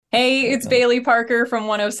Hey, There we it's go. Bailey Parker from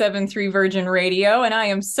 1073 Virgin Radio, and I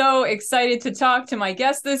am so excited to talk to my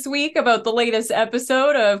guest this week about the latest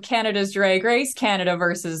episode of Canada's Drag Race, Canada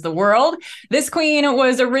versus the World. This queen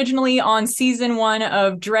was originally on season one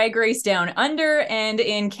of Drag Race Down Under, and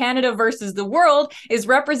in Canada versus the World is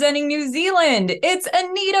representing New Zealand. It's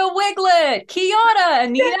Anita Wiglet. Kia ora,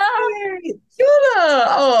 Anita. Yay! Yola!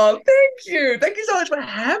 Oh, thank you. Thank you so much for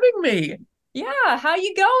having me. Yeah, how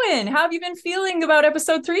you going? How have you been feeling about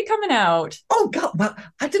episode three coming out? Oh God, well,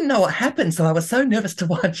 I didn't know what happened, so I was so nervous to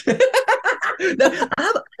watch. No,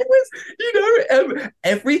 I was,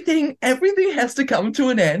 everything has to come to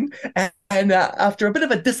an end. And after a bit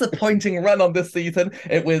of a disappointing run on this season,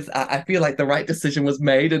 it was, I feel like the right decision was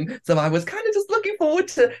made. And so I was kind of just looking forward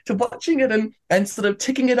to watching it and sort of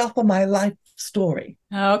ticking it off on my life story.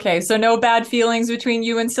 Okay, so no bad feelings between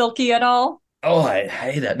you and Silky at all? Oh, I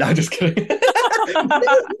hate it. No, just kidding.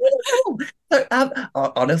 So,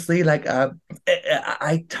 honestly,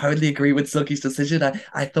 I totally agree with Silky's decision.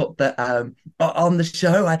 I thought that on the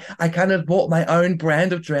show, I kind of brought my own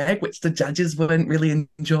brand of drag, which the judges weren't really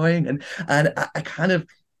enjoying, and I kind of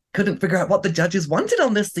couldn't figure out what the judges wanted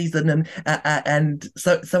on this season, and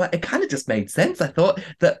so it kind of just made sense. I thought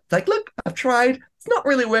that, like, look, I've tried. It's not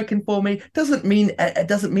really working for me. It doesn't mean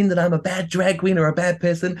that I'm a bad drag queen or a bad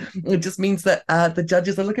person. It just means that the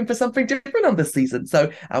judges are looking for something different on this season.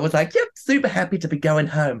 So I was like, yep, super happy to be going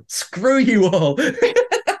home. Screw you all.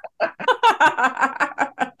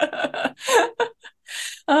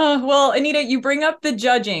 Well, Anita, you bring up the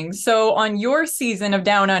judging. So on your season of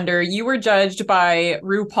Down Under, you were judged by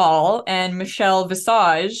RuPaul and Michelle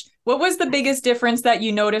Visage. What was the biggest difference that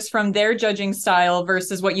you noticed from their judging style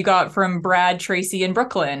versus what you got from Brad, Tracy, and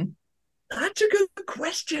Brooklyn? Such a good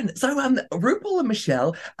question. So, RuPaul and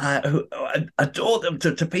Michelle, who adore them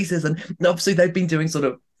to pieces, and obviously they've been doing sort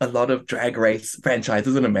of a lot of drag race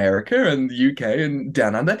franchises in America and the UK and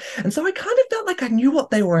down under, and so I kind of felt like I knew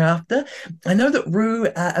what they were after. I know that Ru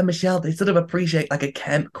and Michelle, they sort of appreciate like a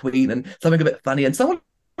camp queen and something a bit funny, and someone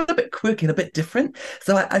a bit quirky and a bit different.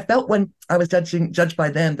 So I felt when I was judged by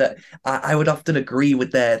them that I would often agree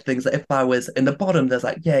with their things. That if I was in the bottom, there's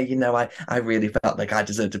like, yeah, I really felt like I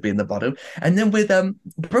deserved to be in the bottom. And then with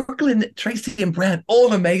Brooklyn, Tracy, and Brad,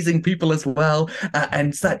 all amazing people as well,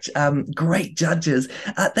 and such great judges.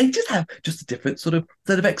 They just have just a different sort of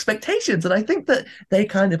set of expectations, and I think that they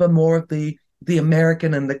kind of are more of the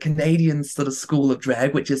American and the Canadian sort of school of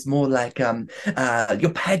drag, which is more like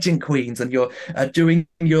your pageant queens and your doing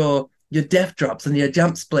your death drops and your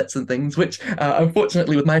jump splits and things, which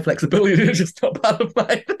unfortunately with my flexibility is just not part of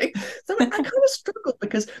my thing. So I kind of struggled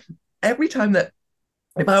because every time that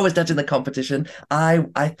if I was judging the competition, I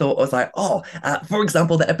thought I was like, for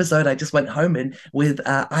example, the episode I just went home in with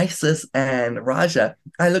Isis and Raja,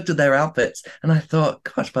 I looked at their outfits and I thought,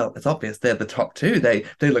 gosh, well, it's obvious they're the top two. They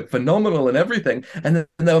look phenomenal and everything, and then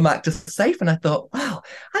they were marked just safe, and I thought, wow,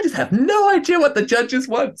 I just have no idea what the judges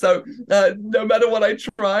want. So no matter what I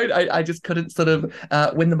tried, I just couldn't sort of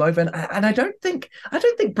win them over, and I don't think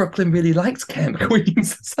Brooklyn really likes camp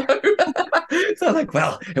queens. So like,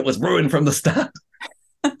 well, it was ruined from the start.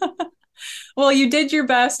 Well, you did your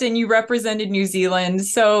best and you represented New Zealand.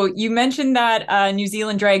 So you mentioned that New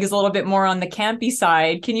Zealand drag is a little bit more on the campy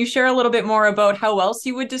side. Can you share a little bit more about how else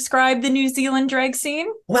you would describe the New Zealand drag scene?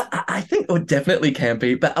 Well, I think it would definitely can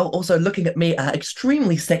be, but also looking at me,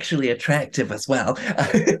 extremely sexually attractive as well.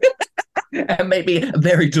 And maybe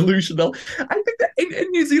very delusional. I think that in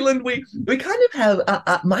New Zealand we kind of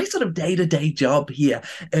have my sort of day-to-day job here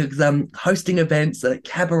is hosting events at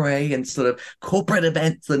cabaret and sort of corporate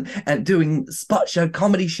events and doing spot show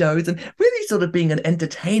comedy shows and really sort of being an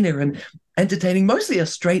entertainer and entertaining mostly a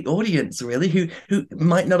straight audience really who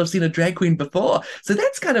might not have seen a drag queen before. So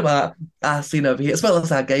that's kind of our scene over here, as well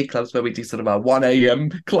as our gay clubs where we do sort of our 1 a.m.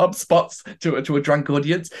 club spots to a drunk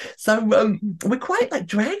audience. So we're quite like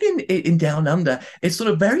dragging in Down Under. It's sort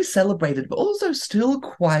of very celebrated, but also still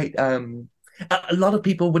quite a lot of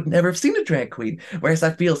people would never have seen a drag queen. Whereas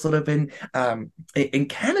I feel sort of in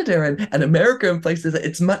Canada and America and places,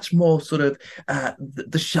 it's much more sort of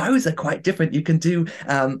the shows are quite different. You can do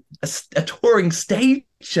a touring stage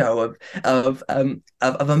show of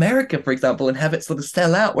America, for example, and have it sort of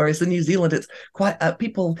sell out. Whereas in New Zealand, it's quite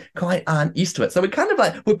people quite aren't used to it. So we're kind of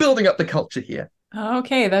like we're building up the culture here.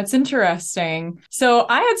 Okay, that's interesting. So,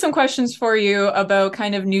 I had some questions for you about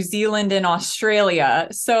kind of New Zealand and Australia.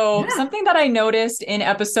 So, Yeah. something that I noticed in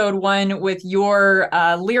episode one with your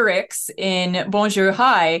lyrics in Bonjour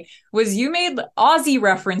Hi was you made Aussie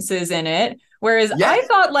references in it, Whereas Yeah. I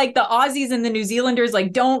thought like the Aussies and the New Zealanders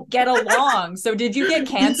like don't get along. So did you get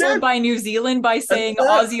canceled by New Zealand by saying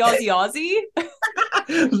Aussie, Aussie, Aussie?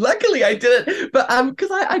 Luckily, I didn't, but because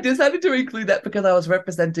I decided to include that because I was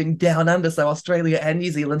representing Down Under, so Australia and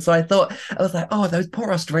New Zealand. So I was like, oh, those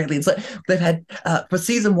poor Australians. So they've had for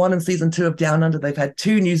season 1 and season 2 of Down Under, they've had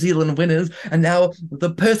 2 New Zealand winners, and now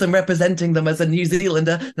the person representing them as a New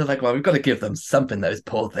Zealander, they're like, well, we've got to give them something. Those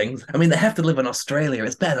poor things. I mean, they have to live in Australia.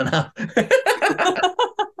 It's bad enough.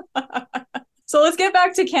 So let's get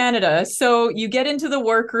back to Canada. So you get into the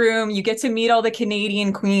workroom, you get to meet all the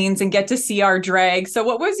Canadian queens and get to see our drag. So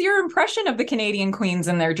what was your impression of the Canadian queens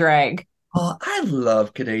and their drag? Oh, I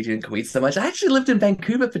love Canadian queens so much. I actually lived in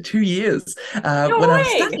Vancouver for 2 years No when I was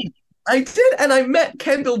way. studying. I did, and I met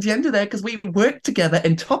Kendall Gender there because we worked together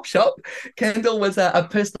in Topshop. Kendall was a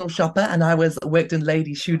personal shopper, and I worked in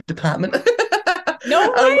lady shoe department.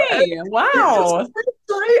 No way. Wow.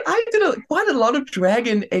 I did quite a lot of drag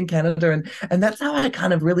in Canada, and that's how I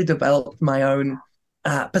kind of really developed my own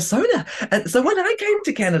persona. And so when I came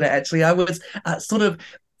to Canada, actually, I was sort of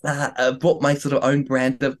brought my sort of own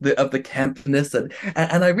brand of the campness,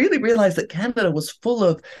 and I really realized that Canada was full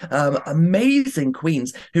of amazing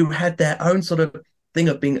queens who had their own sort of thing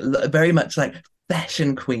of being very much like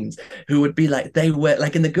fashion queens who would be like, they were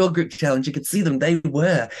like in the girl group challenge, you could see them, they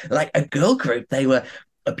were like a girl group, they were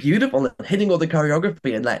beautiful and hitting all the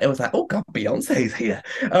choreography, and like it was like, oh god, Beyonce's here.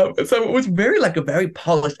 So it was very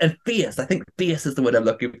polished and fierce. I think fierce is the word I'm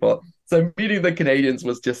looking for. So meeting the Canadians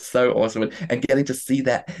was just so awesome, and getting to see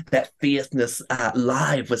that fierceness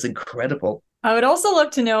live was incredible. I would also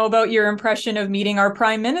love to know about your impression of meeting our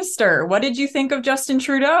Prime Minister. What did you think of Justin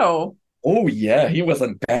Trudeau? Oh yeah, he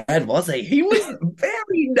wasn't bad, was he? He was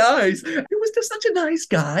very nice. He was just such a nice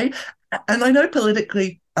guy. And I know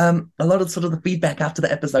politically, a lot of sort of the feedback after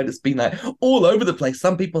the episode has been like all over the place.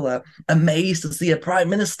 Some people are amazed to see a prime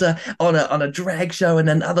minister on a drag show, and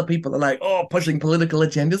then other people are like, oh, pushing political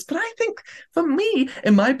agendas. But I think for me,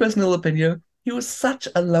 in my personal opinion, he was such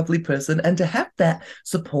a lovely person, and to have that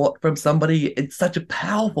support from somebody in such a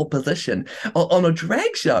powerful position on a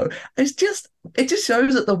drag show, it just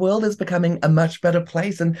shows that the world is becoming a much better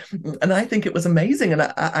place, and I think it was amazing, and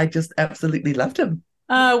I just absolutely loved him.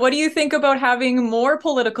 What do you think about having more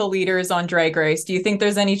political leaders on Drag Race? Do you think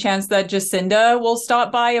there's any chance that Jacinda will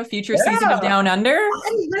stop by a future season of Down Under?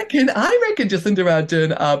 I reckon Jacinda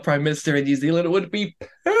Ardern, Prime Minister in New Zealand, would be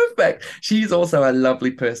perfect. She's also a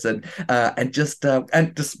lovely person, and just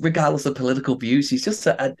regardless of political views, she's just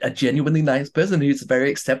a genuinely nice person who's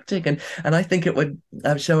very accepting, and I think it would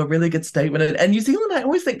show a really good statement. And New Zealand, I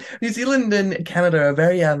always think New Zealand and Canada are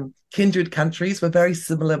very kindred countries. We're very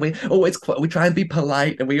similar. We try and be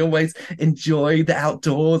polite, and we always enjoy the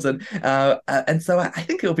outdoors, and so I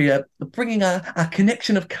think it'll be bringing our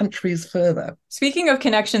connection of countries further. Speaking of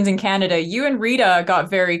connections in Canada, you and Rita got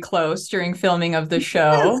very close during filming of the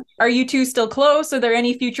show. Yes. Are you two still close? Are there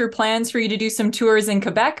any future plans for you to do some tours in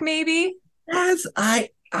Quebec, maybe? Yes, I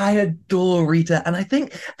adore Rita, and I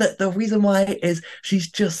think that the reason why is she's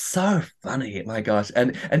just so funny, my gosh,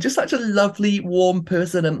 and just such a lovely, warm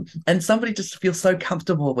person, and somebody just to feel so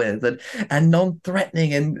comfortable with, and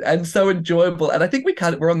non-threatening, and so enjoyable. And I think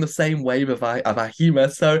we're on the same wave of our humor.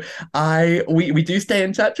 So we do stay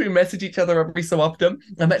in touch. We message each other every so often.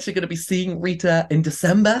 I'm actually going to be seeing Rita in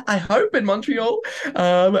December, I hope, in Montreal.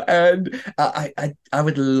 And I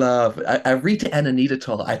would love a Rita and Anita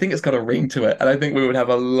tour. I think it's got a ring to it, and I think we would have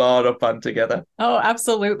a lot of fun together. Oh,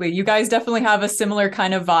 absolutely. You guys definitely have a similar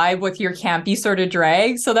kind of vibe with your campy sort of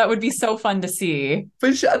drag. So that would be so fun to see.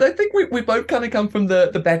 For sure. And I think we both kind of come from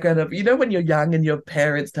the background of, when you're young and your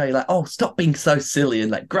parents tell you like, oh, stop being so silly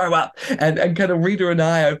and like grow up. And kind of Rita and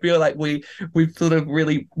I feel like we've sort of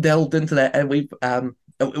really delved into that, and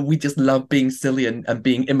we just love being silly and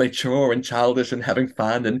being immature and childish and having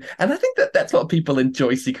fun. And I think that's what people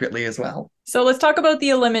enjoy secretly as well. So let's talk about the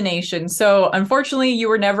elimination. So unfortunately, you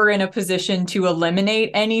were never in a position to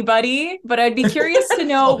eliminate anybody, but I'd be curious to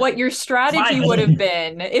know what your strategy would have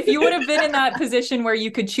been. If you would have been in that position where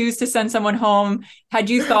you could choose to send someone home, had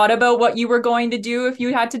you thought about what you were going to do if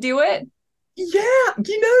you had to do it? Yeah,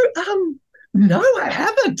 no, I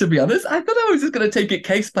haven't, to be honest. I thought I was just going to take it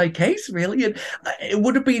case by case, really. And it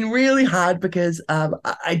would have been really hard because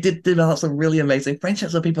I did develop some really amazing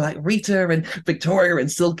friendships with people like Rita and Victoria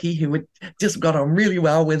and Silky, who had just got on really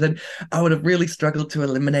well with, and I would have really struggled to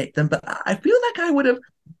eliminate them. But I feel like I would have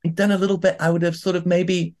done a little bit. I would have sort of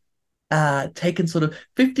maybe taken sort of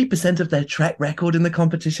 50% of their track record in the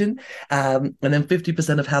competition, and then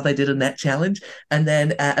 50% of how they did in that challenge, and then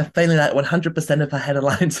failing that 100% if I had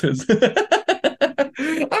alliances.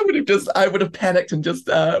 I would I would have panicked and just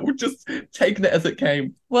taken it as it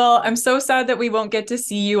came. Well, I'm so sad that we won't get to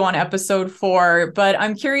see you on episode 4, but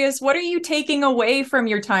I'm curious, what are you taking away from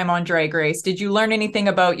your time on Drag Race? Did you learn anything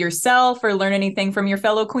about yourself or learn anything from your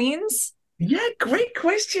fellow queens? Yeah, great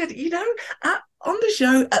question. On the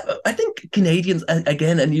show, I think Canadians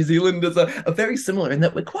again and New Zealanders are very similar in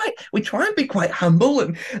that we try and be quite humble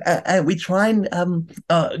and we try and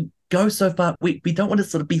go so far. We don't want to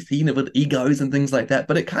sort of be seen with egos and things like that.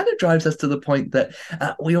 But it kind of drives us to the point that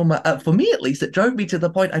for me at least, it drove me to the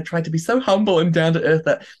point I tried to be so humble and down to earth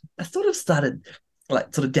that I sort of started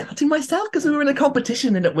like sort of doubting myself because we were in a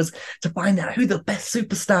competition and it was to find out who the best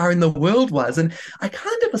superstar in the world was. And I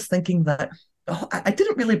kind of was thinking that I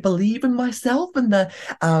didn't really believe in myself and the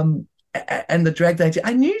drag that I did.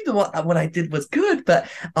 I knew what I did was good, but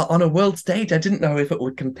on a world stage, I didn't know if it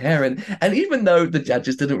would compare. And even though the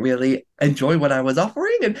judges didn't really enjoy what I was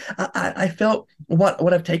offering, and I felt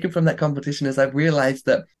what I've taken from that competition is I've realized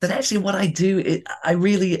that actually what I do, I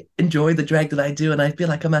really enjoy the drag that I do, and I feel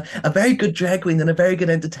like I'm a very good drag queen and a very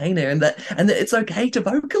good entertainer, and that it's okay to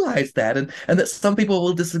vocalize that, and that some people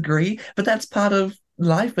will disagree, but that's part of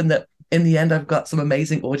life, and that in the end, I've got some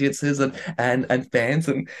amazing audiences and fans,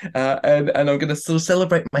 and I'm going to sort of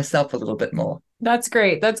celebrate myself a little bit more. That's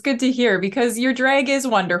great. That's good to hear because your drag is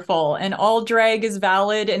wonderful and all drag is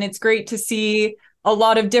valid. And it's great to see a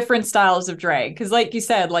lot of different styles of drag. Because like you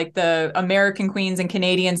said, like the American queens and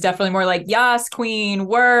Canadians, definitely more like, yes, queen,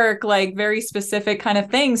 work, like very specific kind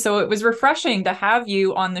of thing. So it was refreshing to have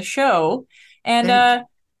you on the show. And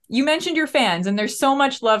you mentioned your fans, and there's so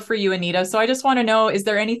much love for you, Anita. So I just want to know, is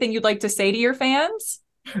there anything you'd like to say to your fans?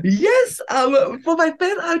 Yes, for my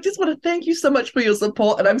fan, I just want to thank you so much for your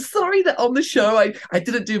support. And I'm sorry that on the show I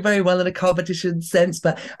didn't do very well in a competition sense,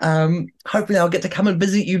 but hopefully I'll get to come and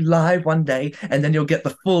visit you live one day, and then you'll get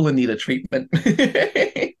the full Anita treatment.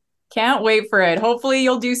 Can't wait for it. Hopefully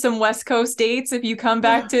you'll do some West Coast dates if you come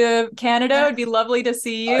back to Canada. It'd be lovely to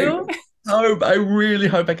see you. I really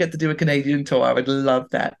hope I get to do a Canadian tour. I would love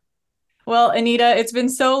that. Well, Anita, it's been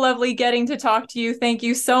so lovely getting to talk to you. Thank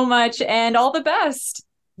you so much and all the best.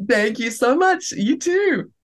 Thank you so much. You too.